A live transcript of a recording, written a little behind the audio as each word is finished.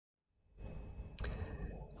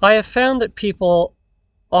I have found that people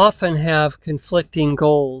often have conflicting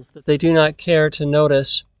goals that they do not care to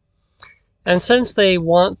notice. And since they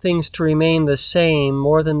want things to remain the same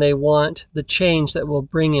more than they want the change that will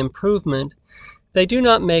bring improvement, they do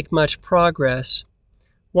not make much progress.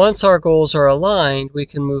 Once our goals are aligned, we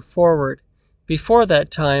can move forward. Before that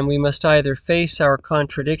time, we must either face our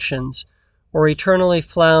contradictions or eternally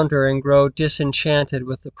flounder and grow disenchanted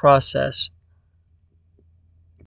with the process.